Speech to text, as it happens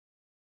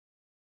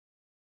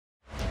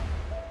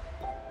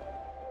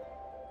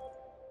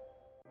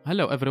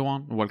Hello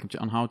everyone, welcome to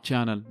Unhow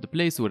channel, the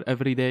place where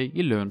every day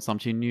you learn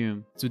something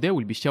new. Today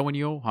we'll be showing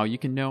you how you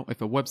can know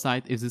if a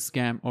website is a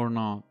scam or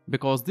not.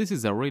 Because this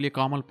is a really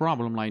common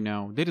problem right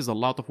now. There is a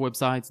lot of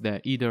websites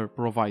that either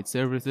provide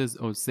services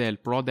or sell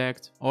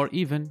products or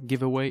even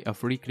give away a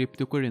free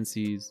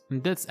cryptocurrencies.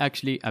 And that's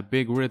actually a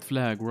big red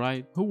flag,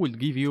 right? Who will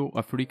give you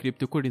a free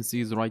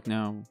cryptocurrencies right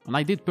now? And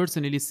I did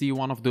personally see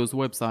one of those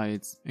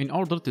websites. In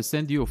order to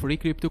send you free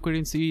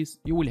cryptocurrencies,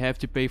 you will have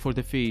to pay for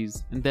the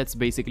fees, and that's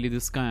basically the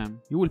scam.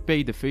 You will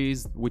pay the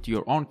fees with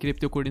your own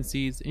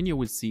cryptocurrencies and you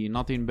will see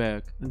nothing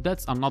back. And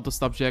that's another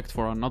subject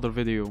for another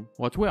video.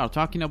 What we are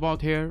talking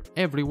about here,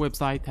 every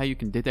website, how you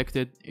can detect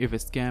it if a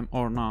scam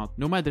or not.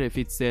 No matter if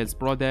it sells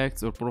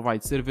products or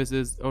provides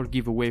services or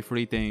give away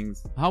free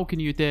things. How can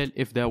you tell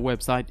if the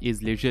website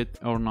is legit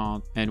or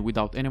not? And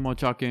without any more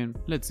talking,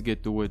 let's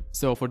get to it.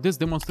 So for this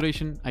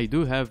demonstration, I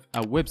do have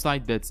a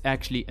website that's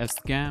actually a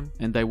scam,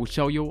 and I will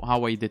show you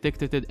how I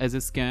detected it as a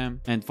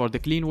scam. And for the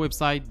clean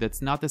website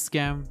that's not a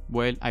scam,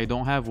 well, I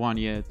don't have one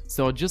yet.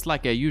 So just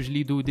like I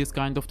usually do this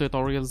kind of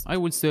tutorials, I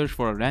will search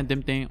for a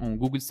random thing on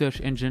Google search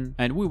engine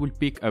and we will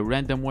pick a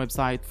random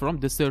website from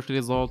the search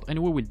result and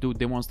we will do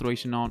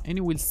demonstration on, and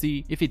you will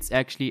see if it's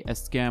actually a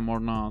scam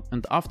or not.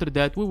 And after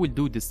that we will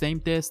do the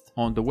same test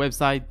on the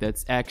website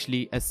that's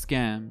actually a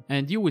scam,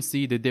 and you will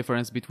see the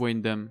difference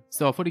between them.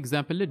 So for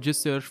example, let's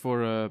just search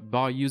for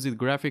buy used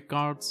graphic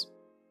cards.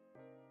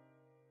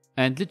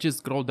 And let's just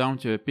scroll down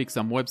to pick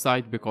some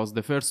website because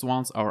the first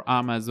ones are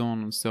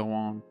Amazon and so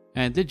on.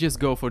 And let's just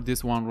go for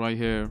this one right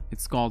here.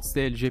 It's called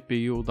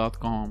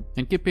salesgpu.com.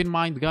 And keep in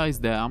mind guys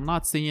that I'm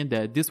not saying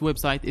that this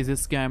website is a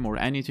scam or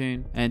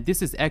anything, and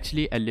this is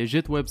actually a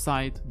legit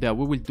website that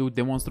we will do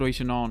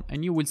demonstration on,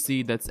 and you will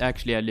see that's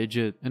actually a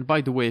legit. And by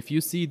the way, if you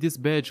see this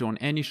badge on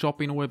any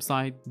shopping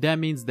website, that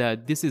means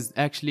that this is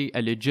actually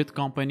a legit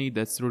company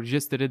that's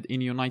registered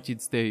in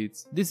United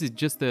States. This is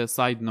just a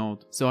side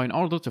note. So in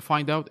order to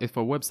find out if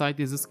a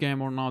website is a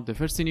scam or not, the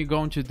first thing you're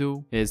going to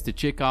do is to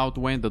check out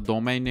when the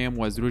domain name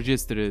was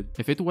registered.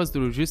 If it was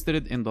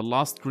registered in the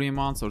last 3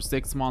 months or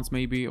 6 months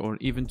maybe, or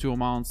even 2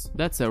 months,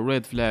 that's a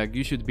red flag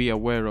you should be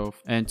aware of.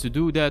 And to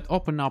do that,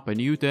 open up a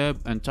new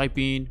tab and type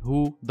in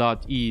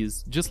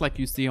who.is, just like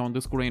you see on the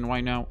screen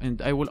right now,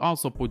 and I will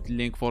also put the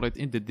link for it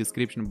in the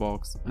description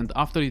box. And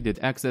after you did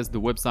access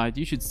the website,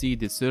 you should see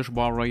the search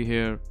bar right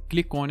here.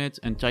 Click on it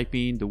and type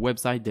in the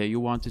website that you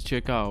want to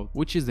check out,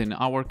 which is in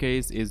our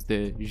case is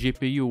the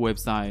GPU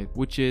website,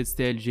 which is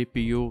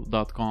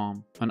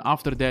salesgpu.com. And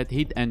after that,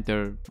 hit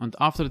enter. And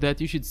after that,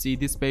 you should see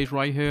this page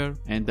right here,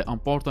 and the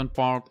important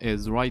part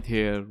is right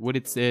here where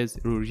it says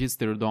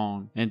registered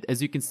on. And as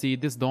you can see,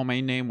 this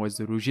domain name was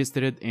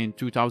registered in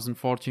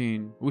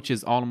 2014, which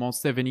is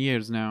almost 7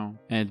 years now.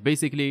 And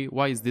basically,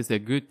 why is this a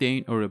good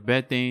thing or a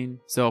bad thing?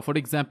 So for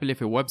example, if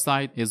a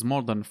website is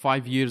more than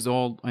 5 years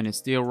old and is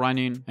still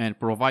running and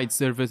provides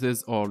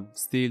services or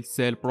still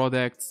sell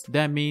products,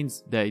 that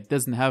means that it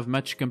doesn't have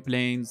much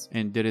complaints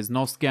and there is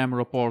no scam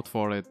report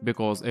for it.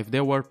 Because if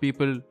there were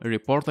people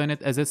reporting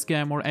it as a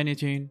scam or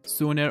anything,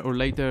 sooner or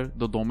later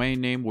the domain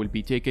name will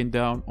be taken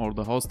down or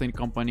the hosting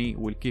company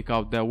will kick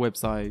out their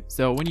website.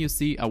 So when you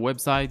see a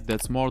website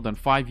that's more than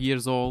 5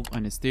 years old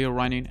and is still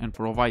running and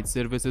provides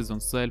services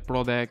and sell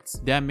products,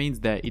 that means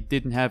that it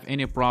didn't have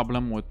any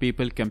problem with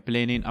people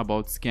complaining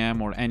about scam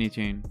or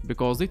anything,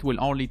 because it will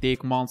only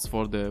take months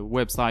for the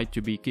website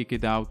to be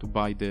kicked out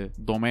by the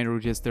domain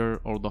register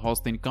or the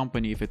hosting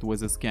company if it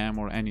was a scam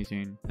or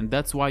anything. And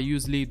that's why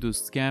usually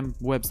those scam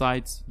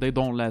websites, they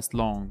don't last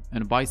long.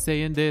 And by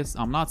saying this,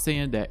 I'm not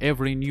saying that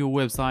every new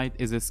website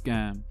is a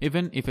scam.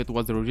 Even if it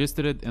was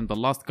registered in the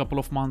last couple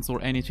of months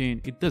or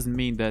anything, it doesn't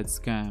mean that it's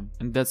scam.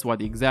 And that's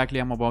what exactly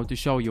I'm about to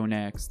show you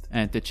next.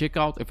 And to check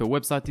out if a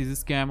website is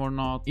a scam or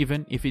not,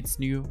 even if it's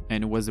new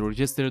and it was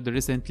registered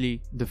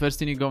recently, the first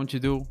thing you're going to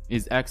do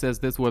is access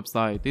this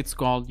website. It's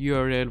called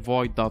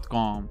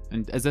urlvoid.com,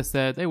 and as I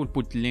said, I will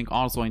put the link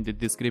also in the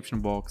description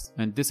box.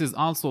 And this is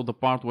also the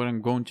part where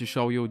I'm going to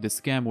show you the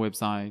scam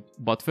website.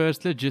 But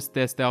first, let's just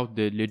test out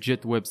the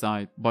legit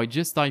website by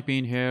just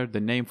typing here the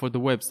name for the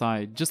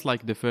website, just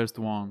like the first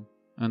one.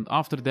 And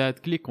after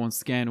that, click on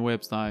scan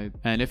website,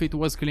 and if it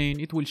was clean,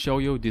 it will show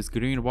you this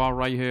green bar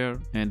right here,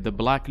 and the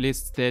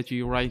blacklist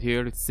statue right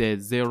here, it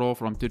says 0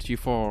 from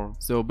 34.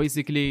 So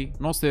basically,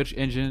 no search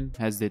engine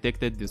has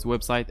detected this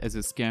website as a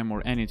scam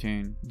or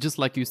anything. Just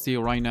like you see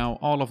right now,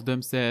 all of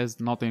them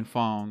says nothing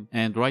found.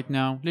 And right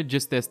now, let's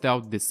just test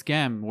out the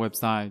scam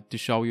website to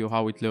show you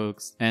how it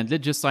looks. And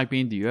let's just type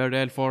in the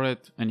URL for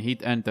it and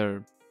hit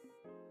enter.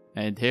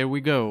 And here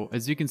we go.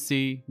 As you can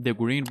see, the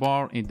green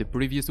bar in the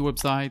previous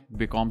website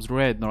becomes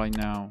red right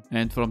now.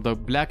 And from the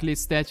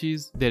blacklist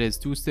statues, there is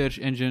 2 search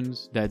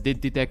engines that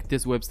did detect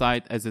this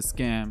website as a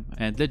scam.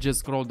 And let's just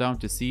scroll down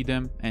to see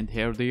them, and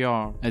here they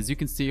are. As you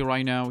can see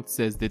right now, it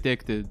says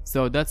detected.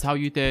 So that's how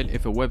you tell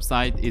if a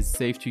website is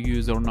safe to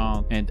use or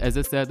not. And as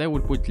I said, I will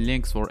put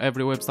links for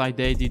every website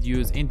that I did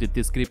use in the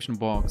description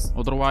box.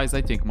 Otherwise,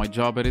 I think my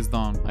job is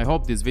done. I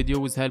hope this video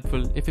was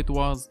helpful. If it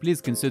was,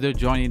 please consider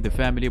joining the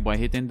family by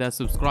hitting that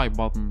subscribe subscribe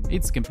button.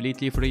 It's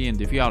completely free,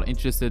 and if you are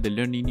interested in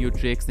learning new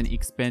tricks and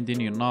expanding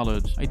your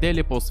knowledge, I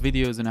daily post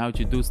videos on how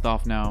to do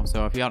stuff now.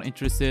 So if you are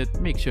interested,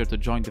 make sure to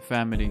join the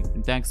family.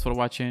 And thanks for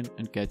watching,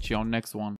 and catch you on next one.